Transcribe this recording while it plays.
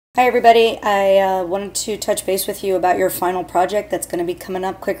Hi everybody, I wanted to touch base with you about your final project that's going to be coming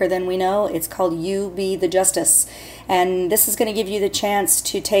up quicker than we know. It's called You Be the Justice, and this is going to give you the chance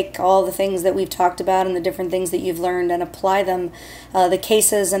to take all the things that we've talked about and the different things that you've learned and apply them, the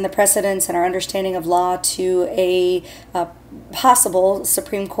cases and the precedents and our understanding of law to a possible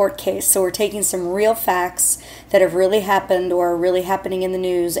Supreme Court case. So we're taking some real facts that have really happened or are really happening in the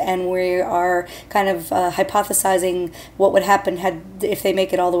news, and we are kind of hypothesizing what would happen if they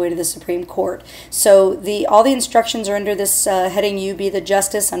make it all the way to the Supreme Court. So all the instructions are under this heading, You Be the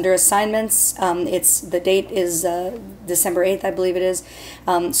Justice, under assignments. The date is December 8th, I believe it is.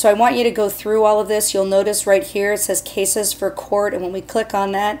 So I want you to go through all of this. You'll notice right here it says Cases for Court, and when we click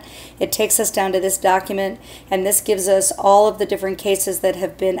on that, it takes us down to this document, and this gives us all of the different cases that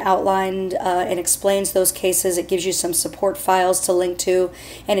have been outlined and explains those cases. It gives you some support files to link to,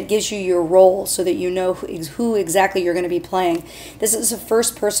 and it gives you your role so that you know who exactly you're going to be playing. This is a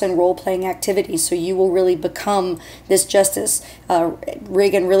first-person role-playing activity, so you will really become this justice.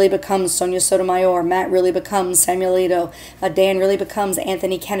 Reagan really becomes Sonia Sotomayor. Matt really becomes Samuel Alito. Dan really becomes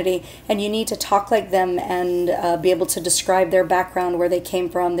Anthony Kennedy, and you need to talk like them and be able to describe their background, where they came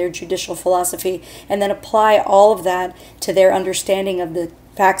from, their judicial philosophy, and then apply all of that to their understanding of the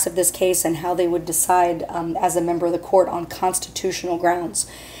facts of this case and how they would decide as a member of the court on constitutional grounds.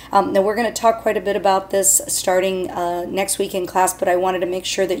 Now we're going to talk quite a bit about this starting next week in class, but I wanted to make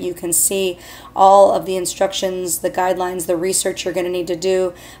sure that you can see all of the instructions, the guidelines, the research you're going to need to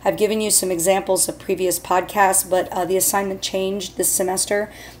do. I've given you some examples of previous podcasts, but the assignment changed this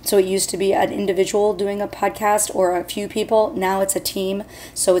semester. So it used to be an individual doing a podcast or a few people. Now it's a team,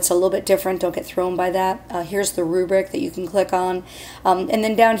 so it's a little bit different. Don't get thrown by that. Here's the rubric that you can click on. And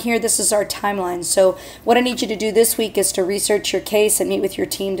then down here, this is our timeline. So what I need you to do this week is to research your case and meet with your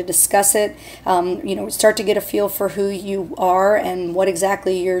team to discuss it. Start to get a feel for who you are and what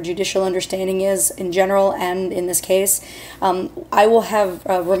exactly your judicial understanding is in general and in this case. I will have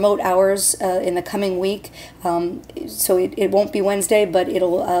remote hours in the coming week, so it won't be Wednesday, but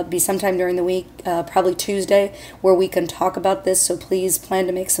it'll be sometime during the week, probably Tuesday, where we can talk about this. So please plan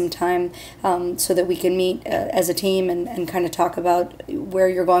to make some time so that we can meet as a team and kind of talk about where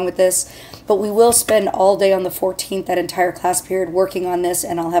you're going with this. But we will spend all day on the 14th, that entire class period, working on this,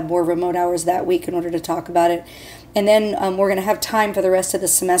 and I'll have more remote hours that week in order to talk about it. And then we're going to have time for the rest of the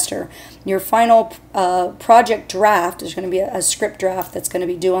semester. Your final project draft is going to be a script draft that's going to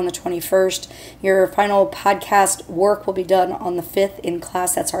be due on the 21st. Your final podcast work will be done on the 5th in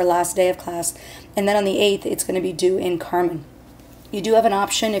class. That's our last day of class. And then on the 8th, it's going to be due in Comm. You do have an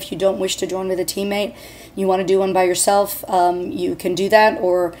option if you don't wish to join with a teammate. You want to do one by yourself, you can do that,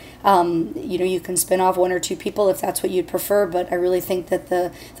 or you can spin off one or two people if that's what you'd prefer. But I really think that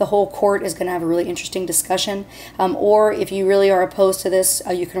the whole court is going to have a really interesting discussion. Or if you really are opposed to this,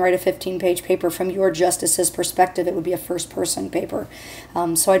 you can write a 15-page paper from your justice's perspective. It would be a first-person paper.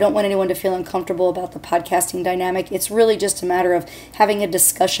 So I don't want anyone to feel uncomfortable about the podcasting dynamic. It's really just a matter of having a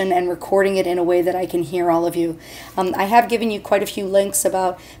discussion and recording it in a way that I can hear all of you. I have given you quite a few links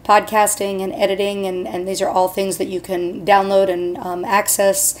about podcasting and editing, and these are all things that you can download and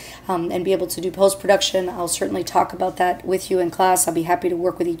access and be able to do post-production. I'll certainly talk about that with you in class. I'll be happy to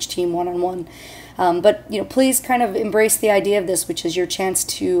work with each team one-on-one. But please kind of embrace the idea of this, which is your chance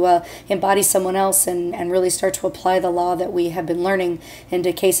to embody someone else and really start to apply the law that we have been learning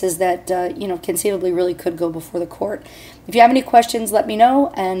into cases that conceivably really could go before the court. If you have any questions, let me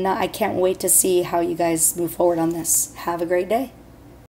know, and I can't wait to see how you guys move forward on this. Have a great day.